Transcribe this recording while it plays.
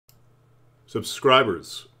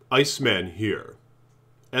Subscribers, Iceman here,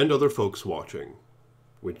 and other folks watching,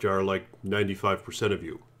 which are like 95% of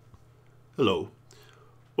you. Hello.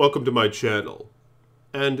 Welcome to my channel.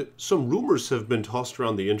 And some rumors have been tossed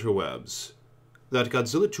around the interwebs that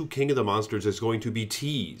Godzilla 2 King of the Monsters is going to be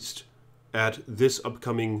teased at this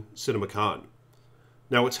upcoming Cinemacon.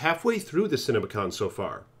 Now, it's halfway through the Cinemacon so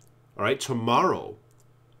far. Alright, tomorrow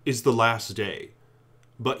is the last day.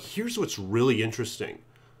 But here's what's really interesting.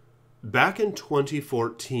 Back in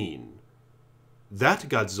 2014, that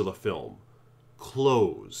Godzilla film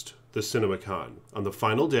closed the Cinemacon. On the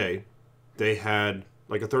final day, they had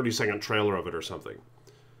like a 30-second trailer of it or something.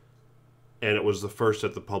 And it was the first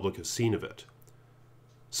that the public has seen of it.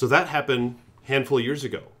 So that happened a handful of years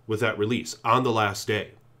ago with that release, on the last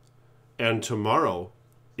day. And tomorrow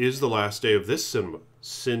is the last day of this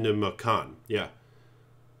Cinemacon. Yeah.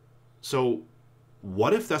 So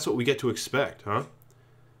what if that's what we get to expect, huh?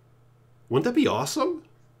 Wouldn't that be awesome?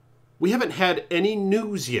 We haven't had any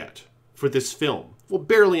news yet for this film. Well,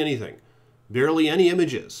 barely anything. Barely any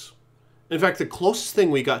images. In fact, the closest thing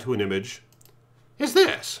we got to an image is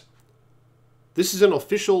this. This is an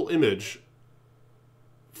official image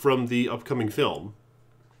from the upcoming film,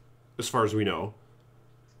 as far as we know.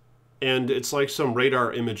 And it's like some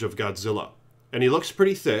radar image of Godzilla. And he looks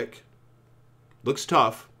pretty thick. Looks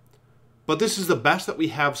tough. But this is the best that we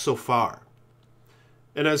have so far.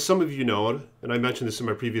 And as some of you know, and I mentioned this in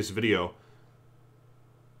my previous video,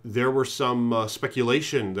 there were some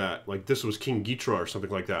speculation that, like, this was King Ghidorah or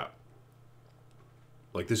something like that.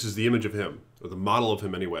 Like, this is the image of him, or the model of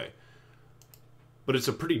him anyway. But it's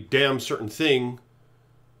a pretty damn certain thing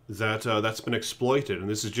that that's been exploited, and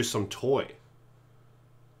this is just some toy.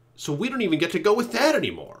 So we don't even get to go with that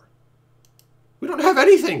anymore. We don't have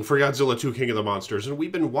anything for Godzilla 2 King of the Monsters, and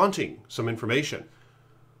we've been wanting some information.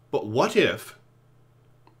 But what if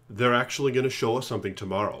they're actually going to show us something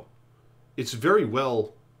tomorrow? It's very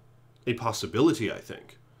well a possibility, I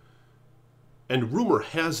think. And rumor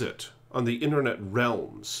has it on the internet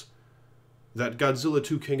realms that Godzilla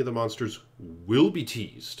 2 King of the Monsters will be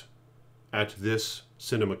teased at this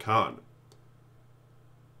Cinemacon.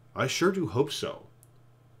 I sure do hope so.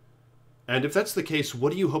 And if that's the case,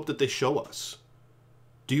 what do you hope that they show us?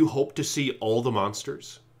 Do you hope to see all the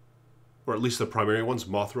monsters? Or at least the primary ones,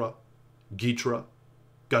 Mothra, Ghidorah,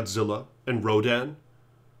 Godzilla, and Rodan?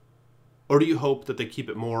 Or do you hope that they keep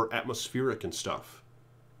it more atmospheric and stuff,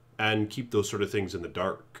 and keep those sort of things in the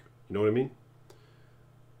dark? You know what I mean?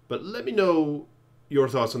 But let me know your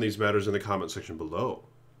thoughts on these matters in the comment section below.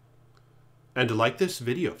 And like this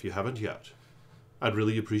video if you haven't yet. I'd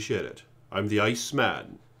really appreciate it. I'm the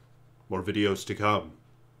Iceman. More videos to come.